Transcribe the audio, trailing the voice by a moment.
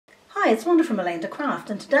Hi, it's Wanda from Alanda Craft,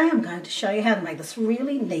 and today I'm going to show you how to make this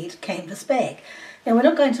really neat canvas bag. Now we're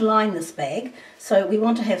not going to line this bag, so we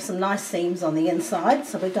want to have some nice seams on the inside.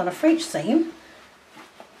 So we've done a French seam,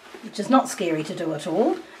 which is not scary to do at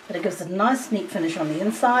all, but it gives a nice neat finish on the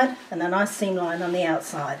inside and a nice seam line on the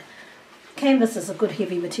outside. Canvas is a good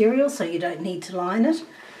heavy material, so you don't need to line it,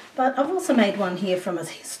 but I've also made one here from a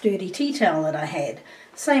sturdy tea towel that I had.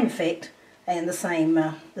 Same effect and the same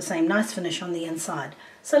nice finish on the inside.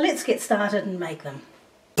 So let's get started and make them.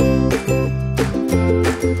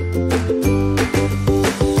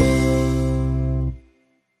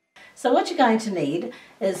 So what you're going to need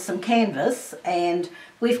is some canvas, and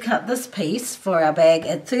we've cut this piece for our bag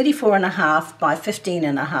at 34.5 by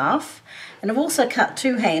 15.5, and I've also cut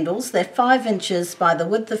two handles. They're 5 inches by the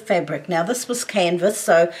width of fabric. Now this was canvas,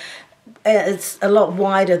 so it's a lot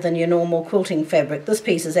wider than your normal quilting fabric. This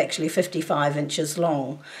piece is actually 55 inches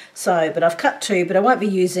long. So, but I've cut two, but I won't be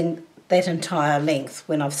using that entire length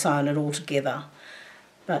when I've sewn it all together.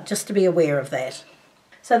 But just to be aware of that.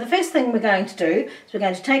 So the first thing we're going to do is we're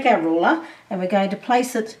going to take our ruler and we're going to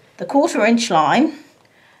place it the 1/4 inch line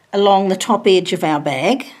along the top edge of our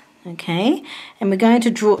bag. Okay, and we're going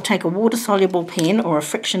to take a water-soluble pen or a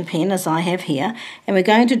friction pen, as I have here, and we're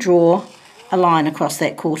going to draw a line across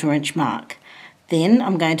that 1/4 inch mark. Then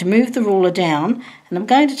I'm going to move the ruler down and I'm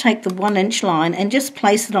going to take the 1 inch line and just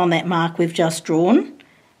place it on that mark we've just drawn,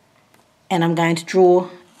 and I'm going to draw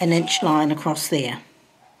an inch line across there.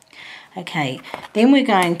 Okay, then we're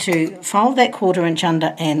going to fold that 1/4 inch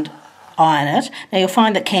under and iron it. Now you'll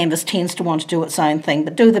find that canvas tends to want to do its own thing,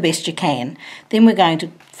 but do the best you can. Then we're going to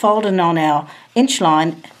fold in on our inch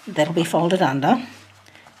line, that'll be folded under,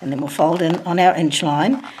 and then we'll fold in on our inch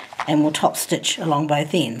line and we'll top stitch along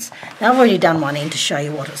both ends. Now I've already done one end to show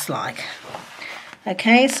you what it's like.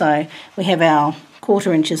 Okay, so we have our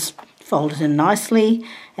 1/4 inches folded in nicely,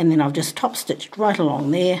 and then I've just top stitched right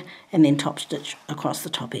along there and then top stitch across the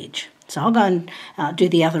top edge. So I'll go and do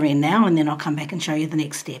the other end now, and then I'll come back and show you the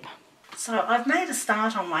next step. So I've made a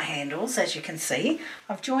start on my handles, as you can see.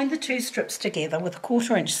 I've joined the two strips together with a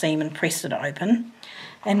 1/4 inch seam and pressed it open.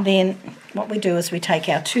 And then what we do is we take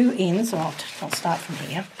our two ends, I'll start from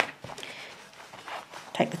here.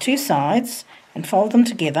 Take the two sides and fold them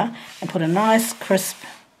together and put a nice crisp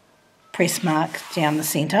press mark down the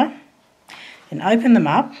centre. And open them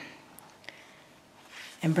up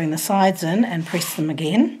and bring the sides in and press them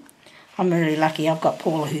again. I'm really lucky, I've got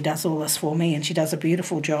Paula who does all this for me, and she does a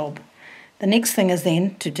beautiful job. The next thing is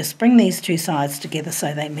then to just bring these two sides together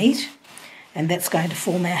so they meet, and that's going to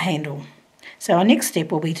form our handle. So our next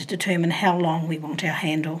step will be to determine how long we want our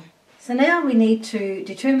handle. So now we need to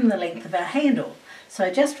determine the length of our handle. So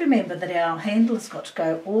just remember that our handle has got to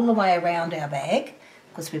go all the way around our bag,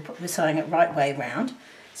 because we're sewing it right way round.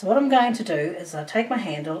 So what I'm going to do is I'll take my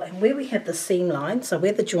handle, and where we have the seam line, so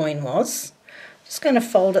where the join was, I'm just going to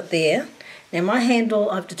fold it there. Now my handle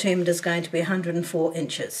I've determined is going to be 104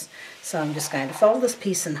 inches. So I'm just going to fold this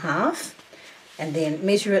piece in half and then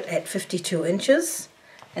measure it at 52 inches,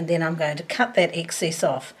 and then I'm going to cut that excess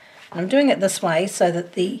off. And I'm doing it this way so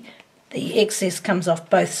that the excess comes off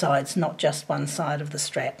both sides, not just one side of the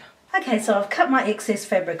strap. Okay, so I've cut my excess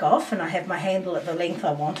fabric off and I have my handle at the length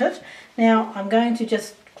I want it. Now I'm going to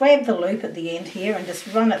just grab the loop at the end here and just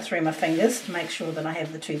run it through my fingers to make sure that I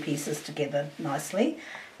have the two pieces together nicely.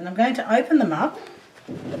 And I'm going to open them up,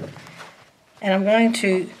 and I'm going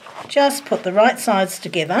to just put the right sides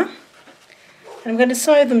together. And I'm going to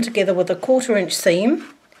sew them together with a 1/4 inch seam,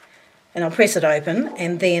 and I'll press it open,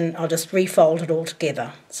 and then I'll just refold it all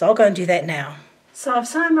together. So I'll go and do that now. So I've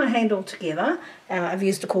sewn my handle together. I've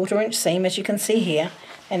used a 1/4 inch seam, as you can see here,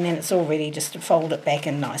 and then it's all ready just to fold it back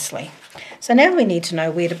in nicely. So now we need to know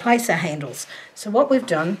where to place our handles. So what we've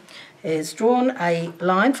done is drawn a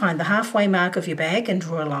line, find the halfway mark of your bag and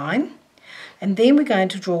draw a line. And then we're going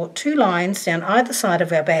to draw two lines down either side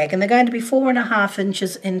of our bag, and they're going to be 4.5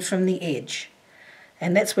 inches in from the edge.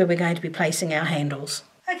 And that's where we're going to be placing our handles.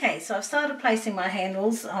 Okay, so I've started placing my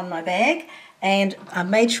handles on my bag, and I've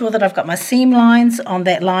made sure that I've got my seam lines on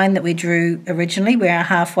that line that we drew originally, where our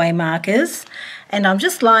halfway mark is. And I'm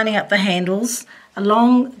just lining up the handles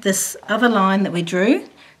along this other line that we drew.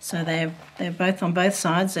 So they're both on both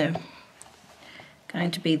sides. They're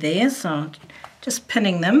going to be there. So I'm just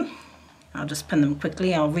pinning them. I'll just pin them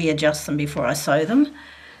quickly. I'll readjust them before I sew them.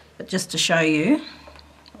 But just to show you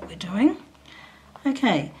what we're doing.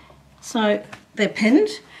 Okay, so they're pinned.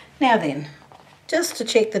 Now then, just to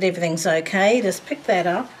check that everything's okay, just pick that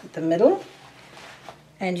up at the middle,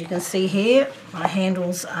 and you can see here my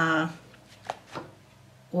handles are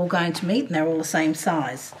all going to meet and they're all the same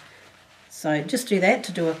size. So just do that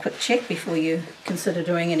to do a quick check before you consider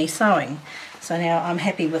doing any sewing. So now I'm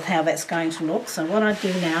happy with how that's going to look. So what I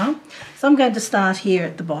do now is I'm going to start here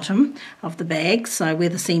at the bottom of the bag, so where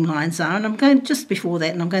the seam lines are, and I'm going just before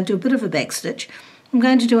that, and I'm going to do a bit of a back stitch. I'm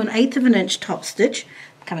going to do an 1/8 of an inch top stitch,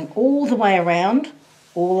 coming all the way around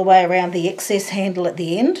the excess handle at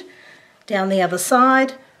the end, down the other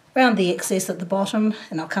side, round the excess at the bottom,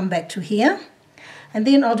 and I'll come back to here. And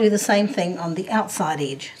then I'll do the same thing on the outside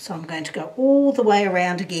edge. So I'm going to go all the way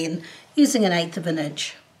around again using an 1/8 of an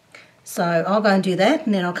inch. So I'll go and do that,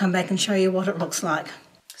 and then I'll come back and show you what it looks like.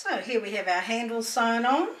 So here we have our handles sewn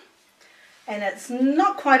on, and it's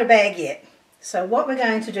not quite a bag yet. So what we're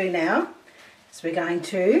going to do now is we're going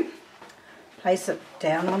to place it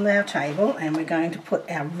down on our table, and we're going to put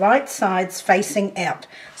our right sides facing out.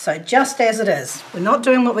 So just as it is. We're not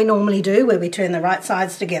doing what we normally do where we turn the right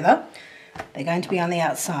sides together. They're going to be on the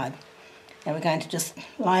outside. Now we're going to just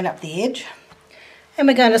line up the edge, and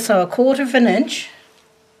we're going to sew 1/4 of an inch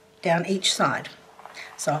down each side.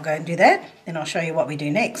 So I'll go and do that, then I'll show you what we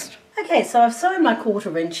do next. Okay, so I've sewn my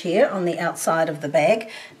 1/4 inch here on the outside of the bag.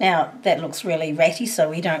 Now that looks really ratty, so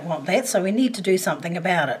we don't want that, so we need to do something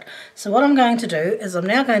about it. So what I'm going to do is I'm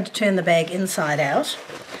now going to turn the bag inside out,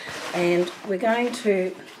 and we're going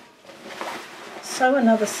to sew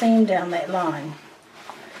another seam down that line.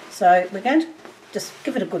 So we're going to just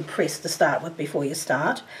give it a good press to start with before you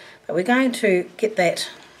start, but we're going to get that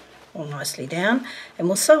all nicely down, and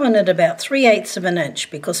we'll sew in at about 3/8 of an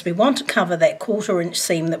inch because we want to cover that 1/4 inch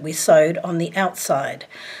seam that we sewed on the outside.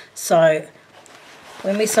 So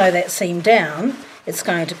when we sew that seam down, it's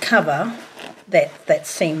going to cover that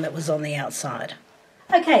seam that was on the outside.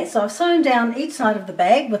 Okay, so I've sewn down each side of the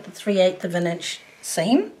bag with the 3/8 of an inch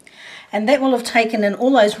seam, and that will have taken in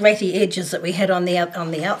all those ratty edges that we had on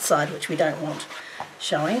the outside, which we don't want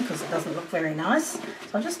showing because it doesn't look very nice.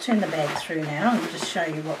 So I'll just turn the bag through now and just show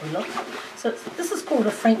you what we look. So this is called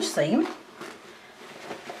a French seam.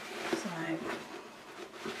 So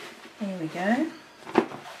there we go.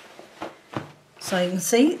 So you can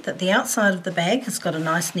see that the outside of the bag has got a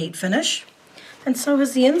nice neat finish, and so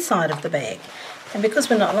has the inside of the bag. And because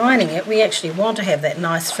we're not lining it, we actually want to have that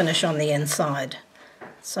nice finish on the inside.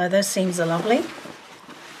 So those seams are lovely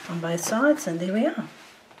on both sides, and there we are.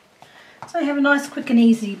 So you have a nice quick and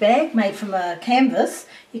easy bag made from a canvas.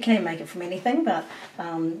 You can make it from anything, but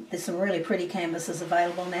there's some really pretty canvases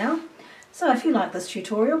available now. So if you like this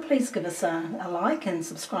tutorial, please give us a like and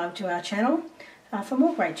subscribe to our channel for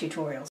more great tutorials.